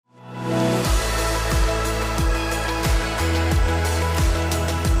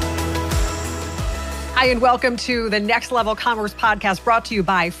Hi, and welcome to the Next Level Commerce podcast brought to you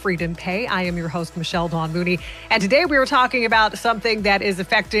by FreedomPay. I am your host, Michelle Dawn Mooney. And today we are talking about something that is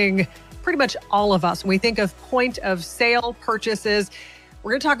affecting pretty much all of us. When we think of point of sale purchases,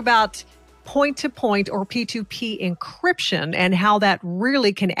 we're going to talk about point-to-point or P2P encryption and how that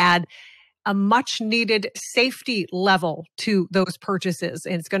really can add a much needed safety level to those purchases.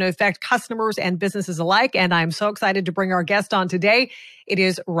 And it's going to affect customers and businesses alike. And I'm so excited to bring our guest on today. It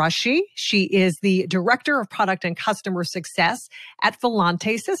is Rashi. She is the Director of Product and Customer Success at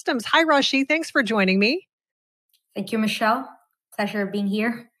Volante Systems. Hi, Rashi. Thanks for joining me. Thank you, Michelle. Pleasure being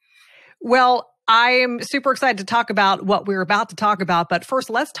here. Well, I am super excited to talk about what we're about to talk about. But first,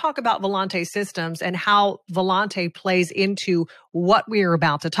 let's talk about Volante Systems and how Volante plays into what we are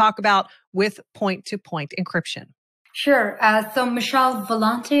about to talk about with point-to-point encryption. Sure. So, Michelle,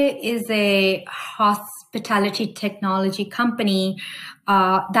 Volante is a hospitality technology company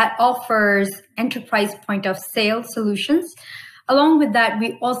that offers enterprise point-of-sale solutions. Along with that,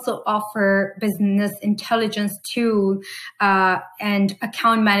 we also offer business intelligence tool and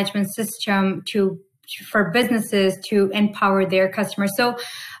account management system for businesses to empower their customers. So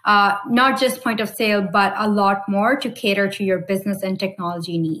not just point of sale, but a lot more to cater to your business and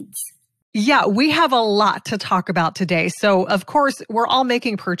technology needs. Yeah, we have a lot to talk about today. So, of course, we're all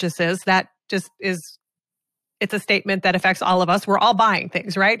making purchases. That just it's a statement that affects all of us. We're all buying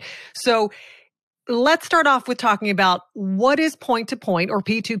things, right? So let's start off with talking about what is point-to-point or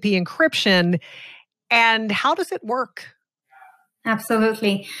P2P encryption and how does it work?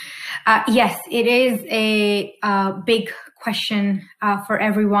 Absolutely. Yes, it is a big question for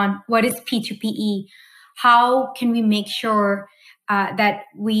everyone. What is P2PE? How can we make sure that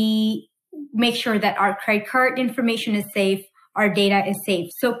our credit card information is safe, our data is safe?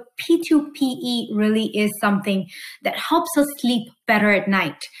 So P2PE really is something that helps us sleep better at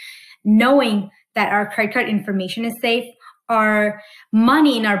night, knowing that our credit card information is safe, our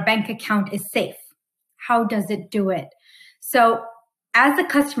money in our bank account is safe. How does it do it? So as a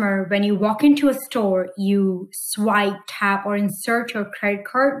customer, when you walk into a store, you swipe, tap, or insert your credit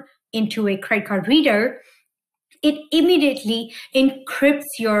card into a credit card reader, it immediately encrypts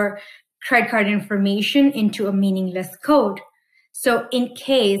your credit card information into a meaningless code. So in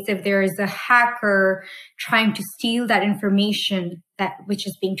case if there is a hacker trying to steal that information which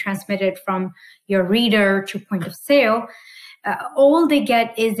is being transmitted from your reader to point of sale, all they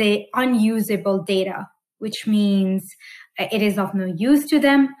get is a unusable data, which means it is of no use to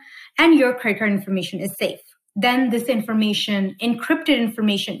them and your credit card information is safe. Then this information, encrypted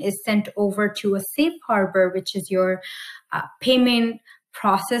information, is sent over to a safe harbor, which is your payment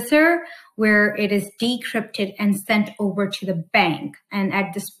processor, where it is decrypted and sent over to the bank. And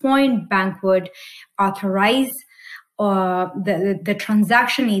at this point, bank would authorize the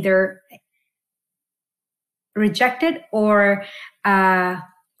transaction, either reject it or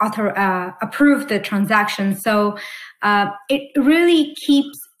approve the transaction. So it really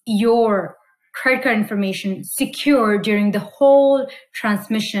keeps your credit card information secure during the whole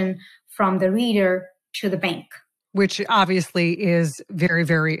transmission from the reader to the bank. Which obviously is very,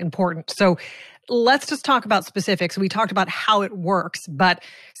 very important. So let's just talk about specifics. We talked about how it works, but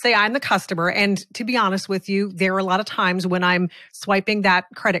say I'm the customer, and to be honest with you, there are a lot of times when I'm swiping that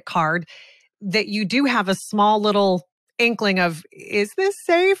credit card that you do have a small little inkling of, is this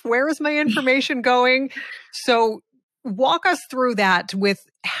safe? Where is my information going? So walk us through that with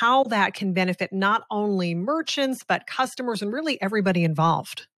how that can benefit not only merchants, but customers and really everybody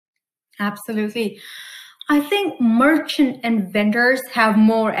involved. Absolutely. I think merchant and vendors have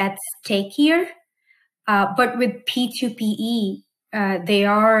more at stake here, but with P2PE, they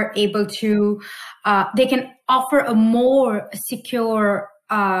are able to, they can offer a more secure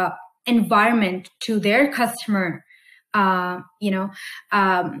environment to their customer. As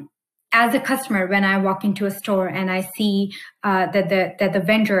a customer, when I walk into a store and I see that the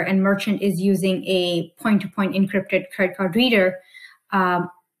vendor and merchant is using a point-to-point encrypted credit card reader,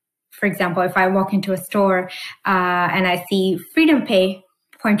 for example, if I walk into a store and I see FreedomPay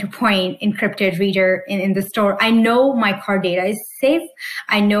point-to-point encrypted reader in the store, I know my card data is safe.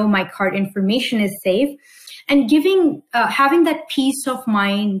 I know my card information is safe. And having that peace of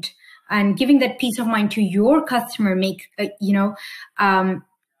mind and giving that peace of mind to your customer makes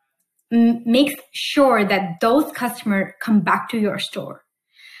sure that those customers come back to your store.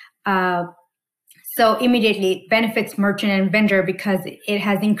 So immediately it benefits merchant and vendor because it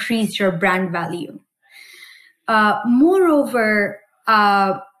has increased your brand value. Moreover,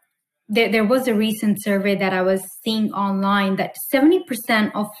 there was a recent survey that I was seeing online that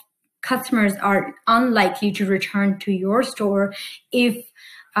 70% of customers are unlikely to return to your store if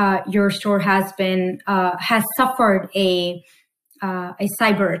your store has suffered a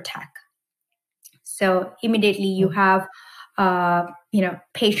cyber attack. So immediately you have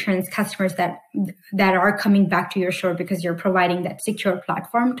patrons, customers that are coming back to your store because you're providing that secure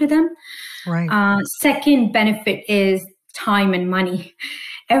platform to them. Right. Second benefit is time and money.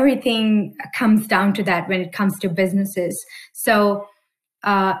 Everything comes down to that when it comes to businesses. So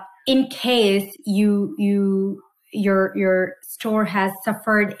in case your store has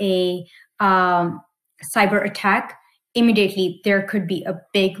suffered a cyber attack, immediately there could be a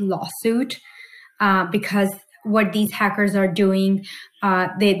big lawsuit because what these hackers are doing,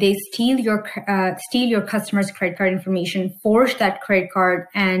 they steal your customer's credit card information, forge that credit card,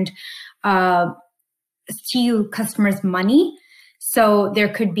 and steal customers' money. So there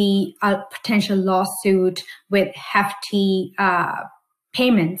could be a potential lawsuit with hefty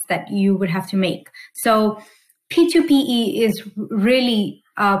payments that you would have to make. So P2PE is really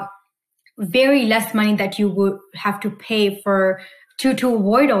very less money that you would have to pay to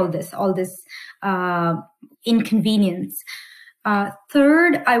avoid all this inconvenience.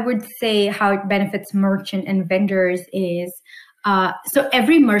 Third, I would say how it benefits merchant and vendors is so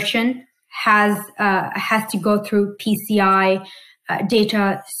every merchant has to go through PCI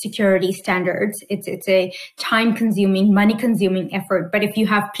data security standards. It's a time-consuming, money-consuming effort. But if you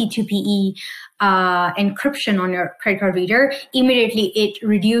have P2PE encryption on your credit card reader, immediately it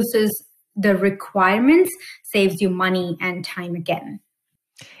reduces the requirements, saves you money and time again.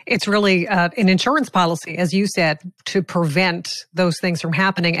 It's really an insurance policy, as you said, to prevent those things from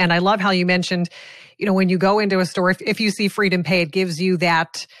happening. And I love how you mentioned, when you go into a store, if you see Freedom Pay, it gives you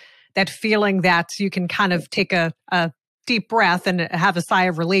that feeling that you can kind of take a deep breath and have a sigh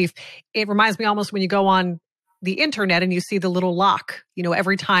of relief. It reminds me almost when you go on the internet and you see the little lock,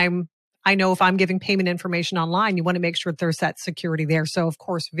 every time I know if I'm giving payment information online, you want to make sure that there's that security there. So of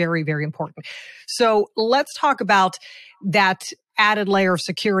course, very, very important. So let's talk about that added layer of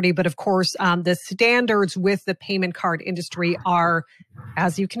security. But of course, the standards with the payment card industry are,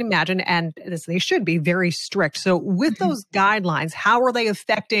 as you can imagine, and as they should be, very strict. So with those guidelines, how are they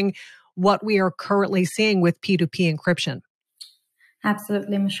affecting what we are currently seeing with P2P encryption?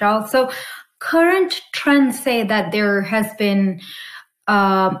 Absolutely, Michelle. So current trends say that there has been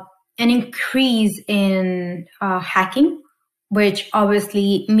an increase in hacking, which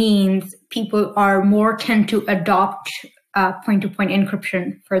obviously means people are more tend to adopt point-to-point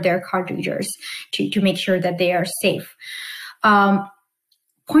encryption for their card readers to make sure that they are safe.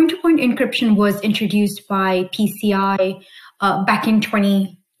 Point-to-point encryption was introduced by PCI back in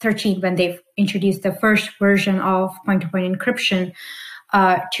 2013 when they've introduced the first version of point-to-point encryption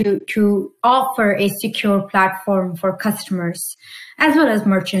to offer a secure platform for customers as well as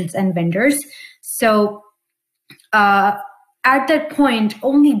merchants and vendors. So at that point,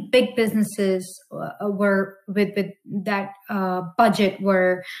 only big businesses were with that budget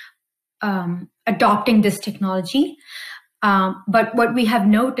were adopting this technology. But what we have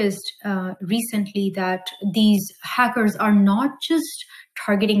noticed recently that these hackers are not just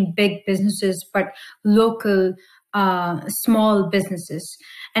targeting big businesses, but local small businesses.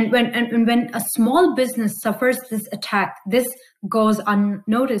 And when a small business suffers this attack, this goes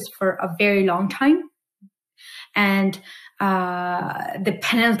unnoticed for a very long time. And the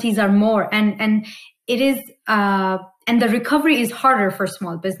penalties are more, and it is, and the recovery is harder for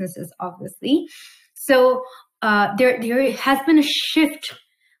small businesses, obviously. So there has been a shift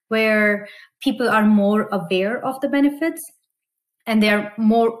where people are more aware of the benefits, and they're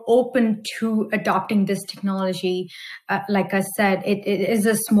more open to adopting this technology. Like I said, it is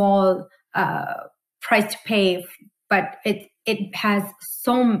a small price to pay, but it has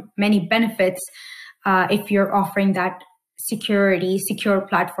so many benefits if you're offering that secure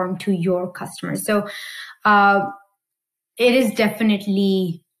platform to your customers. So it is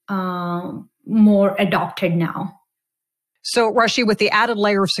definitely more adopted now. So, Rashi, with the added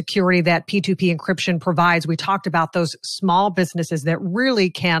layer of security that P2P encryption provides, we talked about those small businesses that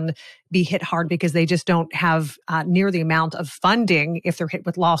really can be hit hard because they just don't have near the amount of funding if they're hit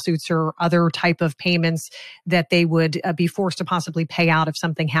with lawsuits or other type of payments that they would be forced to possibly pay out if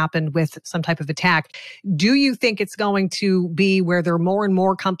something happened with some type of attack. Do you think it's going to be where there are more and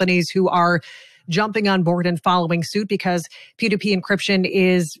more companies who are jumping on board and following suit because P2P encryption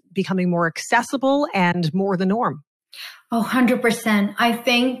is becoming more accessible and more the norm? Oh, 100%. I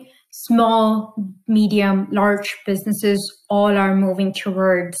think small, medium, large businesses all are moving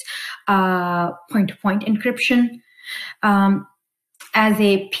towards point-to-point encryption. As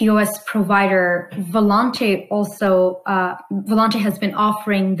a POS provider, Volante has been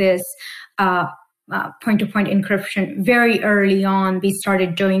offering this point-to-point encryption. Very early on, we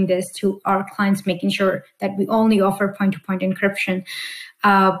started doing this to our clients, making sure that we only offer point-to-point encryption.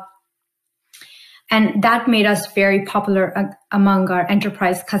 And that made us very popular among our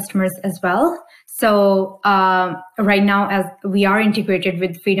enterprise customers as well. So right now, as we are integrated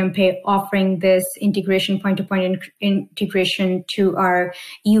with FreedomPay, offering this integration, point-to-point integration to our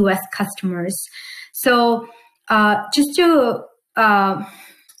US customers. So just a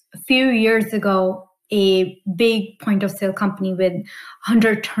few years ago, a big point-of-sale company with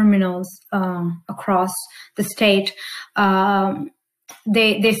 100 terminals across the state,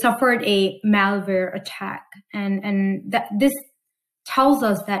 they suffered a malware attack, and that this tells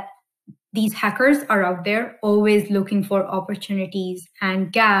us that these hackers are out there always looking for opportunities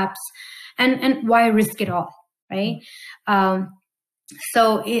and gaps, and why risk it all, right?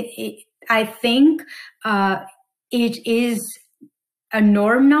 So I think it is a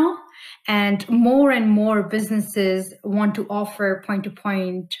norm now, and more businesses want to offer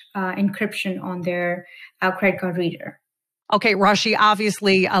point-to-point encryption on their credit card reader. Okay, Rashi,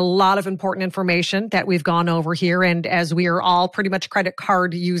 obviously a lot of important information that we've gone over here. And as we are all pretty much credit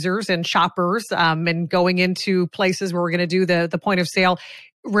card users and shoppers and going into places where we're going to do the point of sale,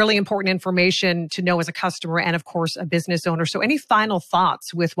 really important information to know as a customer and, of course, a business owner. So any final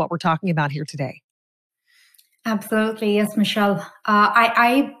thoughts with what we're talking about here today? Absolutely. Yes, Michelle.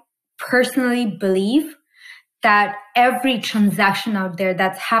 I personally believe that every transaction out there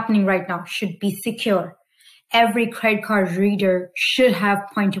that's happening right now should be secure. Every credit card reader should have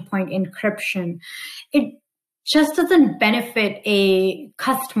point-to-point encryption. It just doesn't benefit a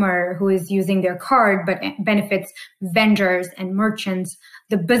customer who is using their card, but it benefits vendors and merchants,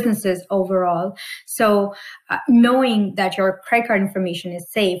 the businesses overall. So knowing that your credit card information is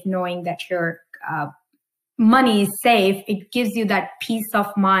safe, knowing that your money is safe, it gives you that peace of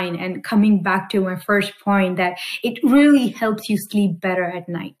mind. And coming back to my first point, that it really helps you sleep better at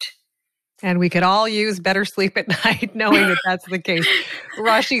night. And we could all use better sleep at night knowing that that's the case.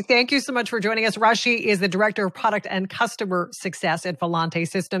 Rashi, thank you so much for joining us. Rashi is the Director of Product and Customer Success at Volante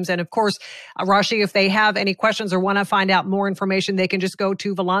Systems. And of course, Rashi, if they have any questions or want to find out more information, they can just go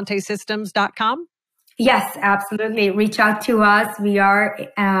to volantesystems.com. Yes, absolutely. Reach out to us. We are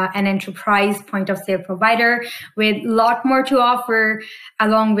an enterprise point of sale provider with a lot more to offer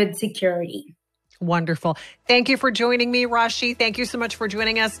along with security. Wonderful. Thank you for joining me, Rashi. Thank you so much for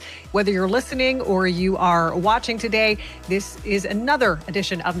joining us. Whether you're listening or you are watching today, this is another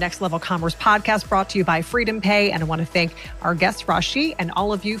edition of Next Level Commerce Podcast brought to you by FreedomPay. And I want to thank our guest, Rashi, and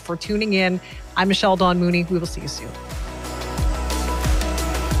all of you for tuning in. I'm Michelle Dawn Mooney. We will see you soon.